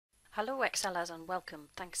Hello Excelers and welcome.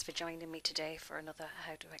 Thanks for joining me today for another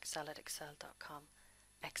How to Excel at Excel.com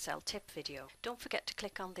Excel tip video. Don't forget to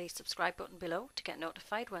click on the subscribe button below to get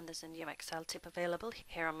notified when there's a new Excel tip available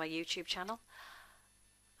here on my YouTube channel.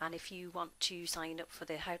 And if you want to sign up for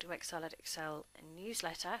the How to Excel at Excel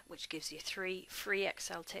newsletter, which gives you 3 free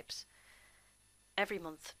Excel tips every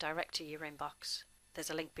month direct to your inbox, there's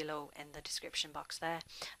a link below in the description box there.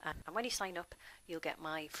 And when you sign up, you'll get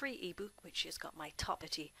my free ebook, which has got my top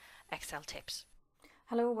 30 Excel tips.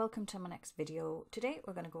 Hello, welcome to my next video. Today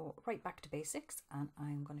we're going to go right back to basics and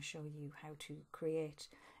I'm going to show you how to create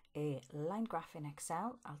a line graph in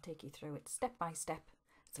Excel. I'll take you through it step by step.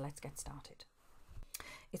 So let's get started.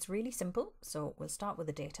 It's really simple. So we'll start with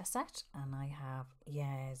a data set and I have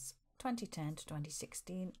years 2010 to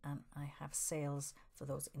 2016 and I have sales for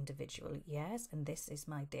those individual years, and this is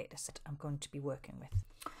my data set I'm going to be working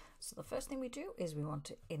with. So the first thing we do is we want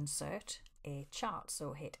to insert a chart.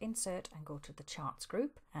 So hit insert and go to the charts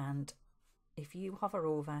group, and if you hover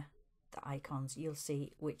over the icons you'll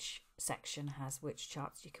see which section has which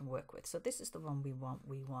charts you can work with. So this is the one we want.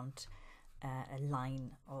 We want a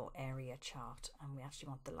line or area chart, and we actually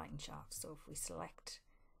want the line chart. So if we select,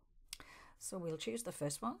 so we'll choose the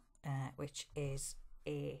first one, which is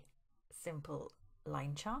a simple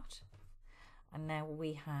line chart, and now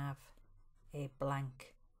we have a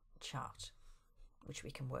blank chart which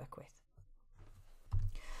we can work with.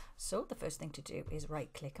 So the first thing to do is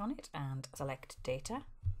right click on it and select data.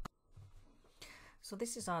 So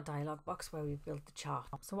this is our dialog box where we built the chart.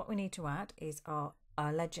 So what we need to add is our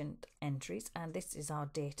legend entries, and this is our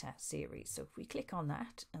data series. So if we click on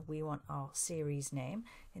that, and we want our series name,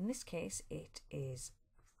 in this case it is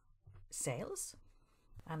sales,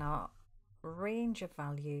 and our range of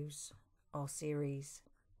values or series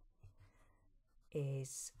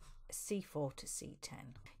is C4 to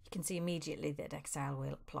C10. You can see immediately that Excel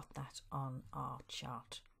will plot that on our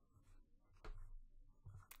chart.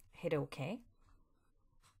 Hit OK.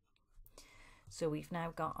 So we've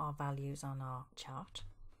now got our values on our chart.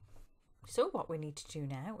 So what we need to do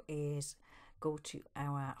now is go to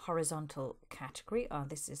our horizontal category,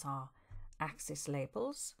 this is our axis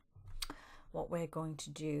labels. What we're going to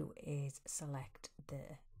do is select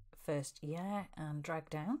the first year and drag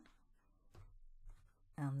down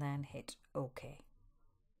and then hit OK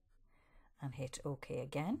and hit OK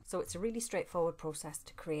again. So it's a really straightforward process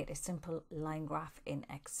to create a simple line graph in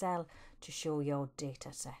Excel to show your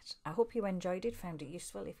data set. I hope you enjoyed it, found it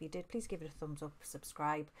useful. If you did, please give it a thumbs up,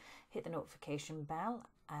 subscribe, hit the notification bell,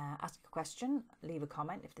 ask a question, leave a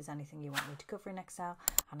comment if there's anything you want me to cover in Excel,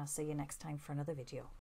 and I'll see you next time for another video.